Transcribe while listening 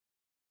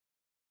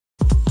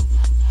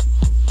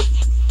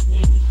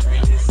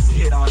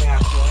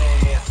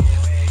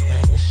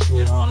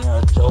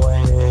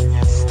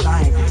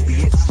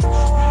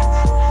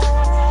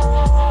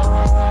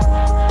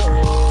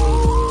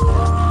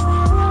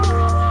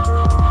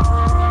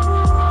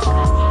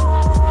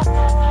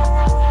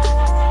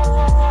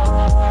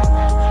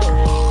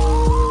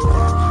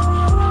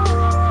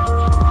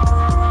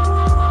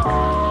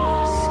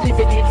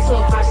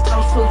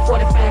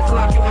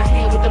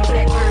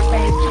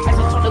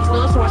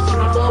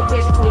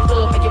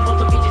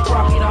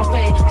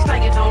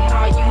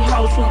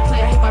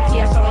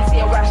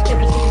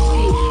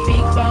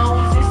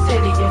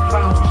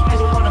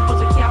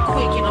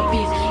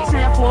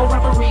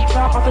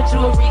the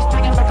jewelry,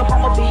 swinging like a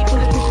bumblebee. Put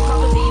his picture on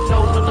the lead,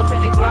 load up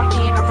and they Glock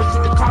in. I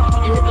proceed to cock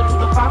when you hit to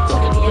the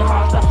 520 in your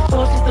heart.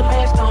 So it's just a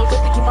mask on,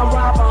 just to keep my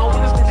ride on.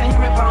 We don't spend a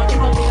herringbone, you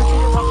know they'll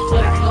get it wrong.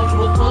 But I ain't gon'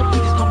 give a fuck, we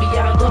just gon' be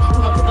out of luck. We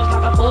gon' put those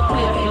like a fuck,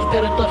 clear hands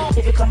better duck.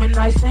 If it coming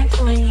nice and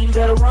clean,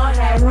 better run,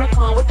 have her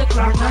come with the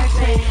Glock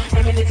 19.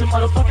 Aiming into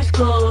motherfucking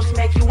skull,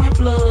 smack you in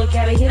blood.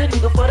 Gotta hit a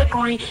nigga for the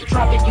green.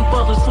 Dropping you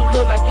buzzers who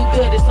look like you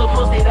good. It's so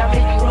much that I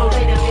make you roll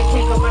later. They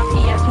can't go my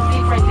PS too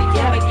deep, crazy.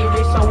 Gotta get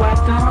rich, so I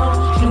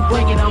don't. You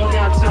bring it on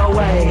out your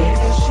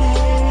way.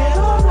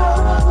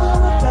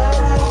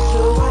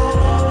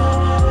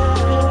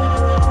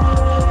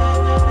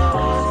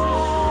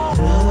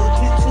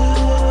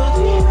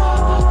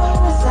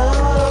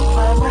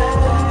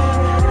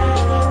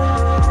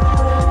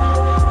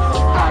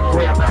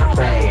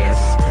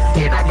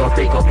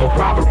 Think of a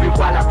robbery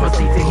while I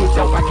proceed to hit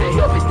dope. I can't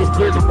help it, this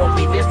pleasure won't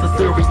be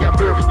necessary. I'm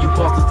burying you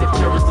busters and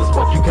terrorists and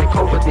smoke. You can't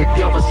cope with that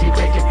devil shit,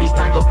 making me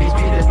stank up these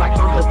feelings like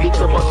I'm the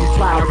victim of this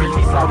fire.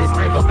 Release all this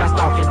anger, not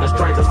stalking the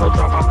stranger. So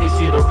drop off this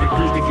shit or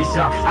refuse to get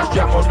shot. I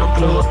strap on them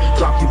gloves,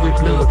 drop you in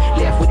blood.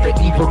 Laugh with the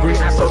evil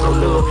grin, I show no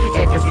love.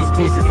 Acting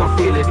suspicious, I'm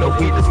feeling no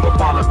witness will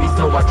follow me,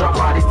 so I drop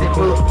bodies in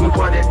mud. We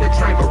run in the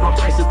chamber, I'm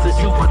patient to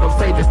shoot when I'm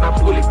saving. I'm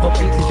pulling for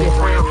bitches that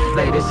frown.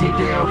 Lay that shit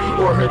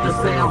down or heard the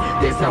sound.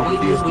 That's how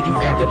it is when you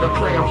acting a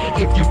clown.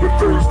 If you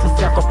refuse to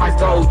sacrifice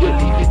gold, you're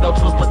leaving no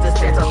choice but to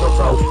stand on your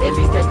soul. At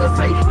least they can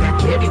say that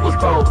candy was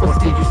bold, but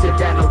still you sit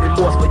down, no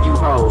remorse when you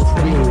hold.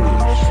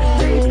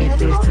 Baby,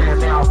 this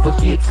time I'll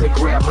forget to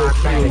grab my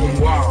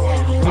thing.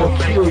 We'll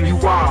kill you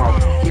all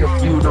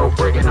if you don't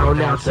bring it on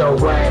out your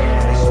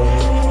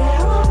way.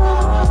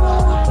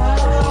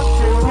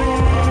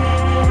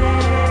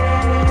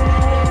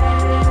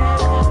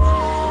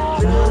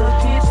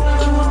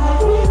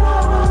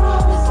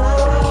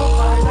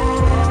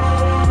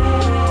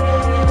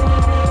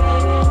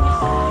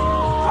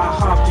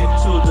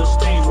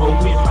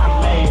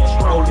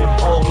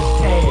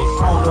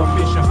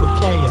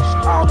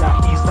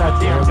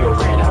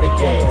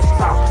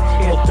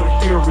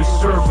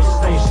 Service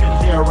station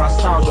there, I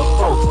saw the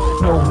folks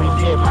knowing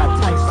that my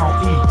tanks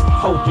on E,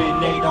 hoping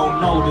they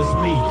don't notice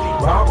me.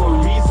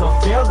 Robbery's a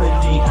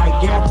felony, I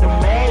got the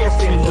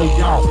mask in the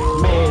y'all.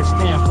 Mask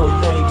stand for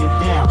lay it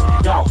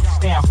down, y'all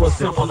stand for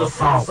simple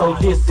assault. So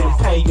listen,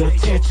 pay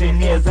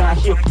attention as I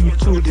hip you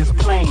to this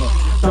plan.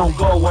 Don't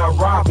go out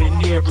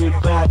robbing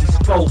everybody,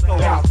 scope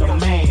out the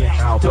man.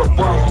 The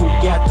one who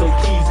got the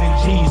keys and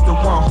G's, the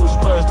one who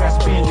spurs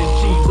not spending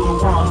cheese, the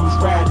one who's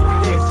riding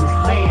Texas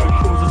land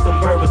cruisers,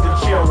 suburbans and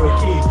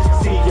Cherokees.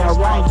 See, I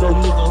rhyme the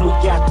nigga who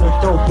got the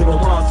dope and the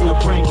ones that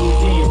bring it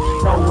in.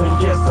 Knowing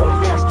there's a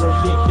master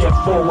lick,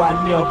 therefore I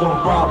never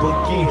rob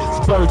again.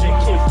 Spurgeon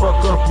can fuck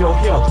up your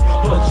health,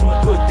 but you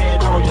put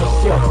that on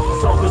yourself.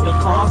 So with the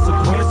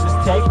consequences,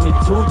 take me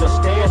to the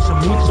stash and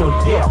meet your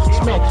death.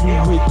 Smack you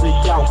with the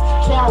yoke.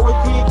 Coward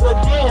nigga,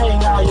 that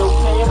ain't all your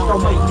pants.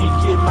 Don't make me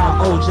get my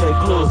OJ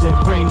gloves and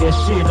bring that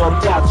shit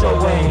up out your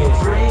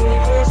ass. Bring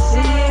that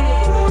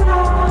shit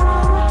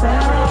on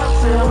back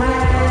to